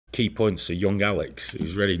key points to young Alex,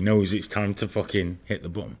 who's ready, knows it's time to fucking hit the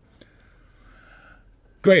button.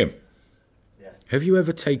 Graham, yes. Have you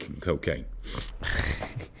ever taken cocaine?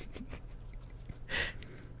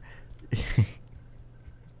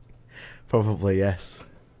 Probably, yes.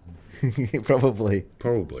 Probably.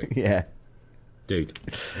 Probably. Yeah. Dude,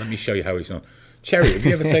 let me show you how it's done. Cherry, have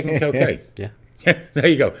you ever taken cocaine? Yeah. Yeah, there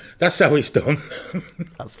you go. That's how it's done.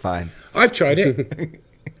 That's fine. I've tried it.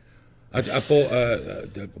 I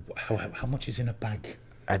bought, how much is in a bag?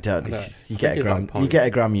 I don't. I You think get a it's gram. like You get a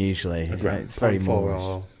gram usually. gram. It's very 0.4 more.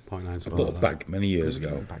 or 0.9 I something bought a like that. bag many years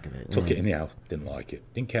ago. Bag of it, Took yeah. it in the house. Didn't like it.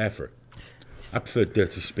 Didn't care for it. I preferred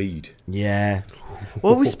Dirty Speed. Yeah.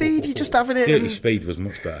 Well, with speed, you're just having it. Dirty And Speed was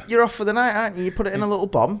much better. you're off for the night, aren't you? You put it in a little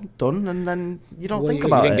bomb, done, and then you don't think you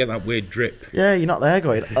about didn't it. get that weird drip. Yeah, you're not there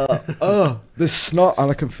going, there's snot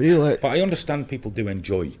and I can feel it. But I understand people do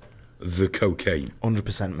enjoy the cocaine,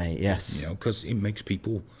 100%, mate. Yes. you know, because it makes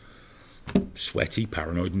people sweaty,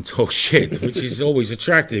 paranoid, and talk shit, which is always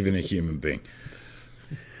attractive in a human being.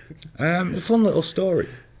 A fun little story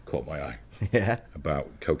caught my eye Yeah. about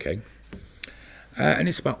cocaine. And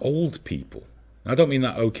it's about old people. I don't mean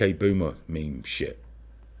that OK Boomer meme shit.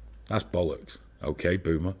 That's bollocks. OK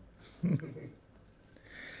Boomer.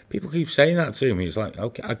 People keep saying that to me. It's like,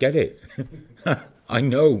 okay, I get it. I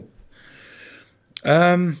know.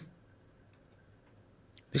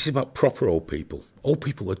 This is about proper old people. Old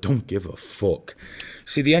people that don't give a fuck.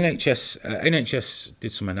 See, the NHS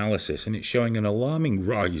did some analysis, and it's showing an alarming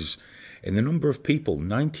rise in the number of people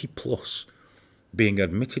 90 plus being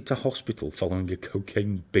admitted to hospital following a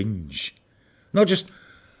cocaine binge. Not just,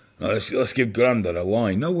 oh, let's give Grandad a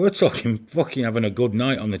line. No, we're talking fucking having a good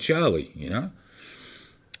night on the Charlie, you know?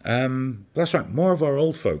 That's right, more of our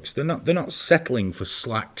old folks, they're not settling for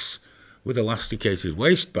slacks with elasticated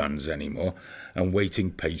waistbands anymore and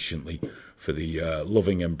waiting patiently for the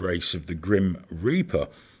loving embrace of the Grim Reaper.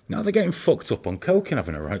 Now they're getting fucked up on coke and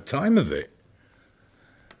having a right time of it.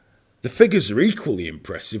 The figures are equally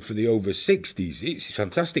impressive for the over 60s. It's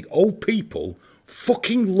fantastic. Old people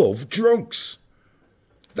fucking love drugs.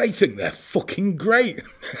 They think they're fucking great.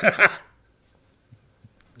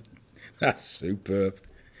 That's superb.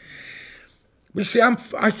 But see,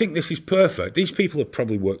 I think this is perfect. These people have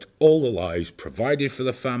probably worked all their lives, provided for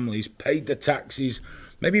their families, paid their taxes,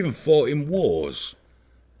 maybe even fought in wars.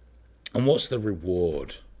 And what's the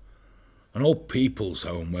reward? An old people's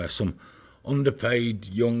home where some underpaid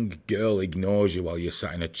young girl ignores you while you're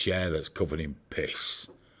sat in a chair that's covered in piss.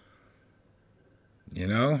 You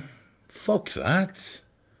know? Fuck that.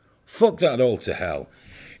 Fuck that all to hell.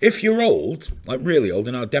 If you're old, like really old,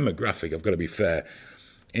 and our demographic, I've got to be fair,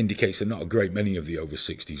 indicates that not a great many of the over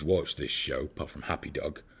 60s watch this show, apart from Happy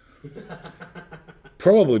Dog.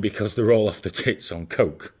 Probably because they're all off the tits on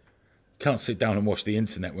coke. Can't sit down and watch the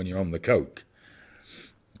internet when you're on the coke.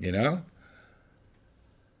 You know?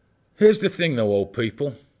 Here's the thing though, old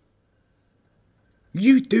people.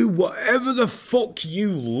 You do whatever the fuck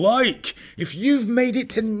you like. If you've made it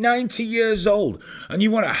to 90 years old and you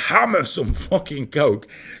want to hammer some fucking coke,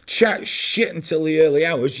 chat shit until the early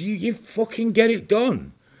hours, you fucking get it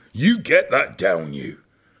done. You get that down you.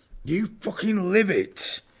 You fucking live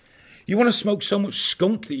it. You want to smoke so much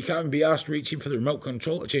skunk that you can't even be asked reaching for the remote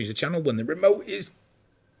control to change the channel when the remote is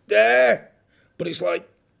there. But it's like,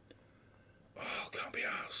 oh, can't be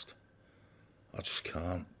asked. I just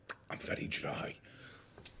can't. I'm very dry.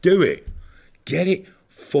 Do it. Get it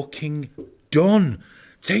fucking done.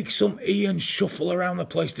 Take some Ian shuffle around the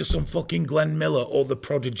place to some fucking Glenn Miller or The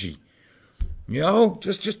Prodigy. You know,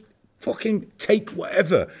 just fucking take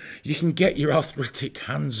whatever you can get your arthritic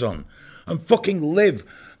hands on and fucking live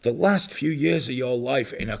the last few years of your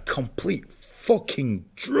life in a complete fucking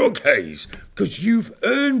drug haze because you've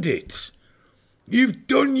earned it. You've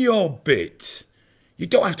done your bit. You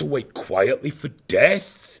don't have to wait quietly for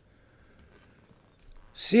death.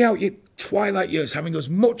 See out your twilight years having as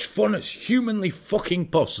much fun as humanly fucking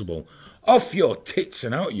possible. Off your tits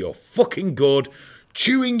and out your fucking gourd,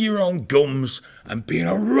 chewing your own gums and being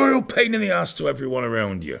a royal pain in the ass to everyone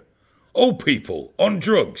around you. Old people on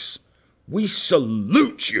drugs, we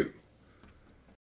salute you.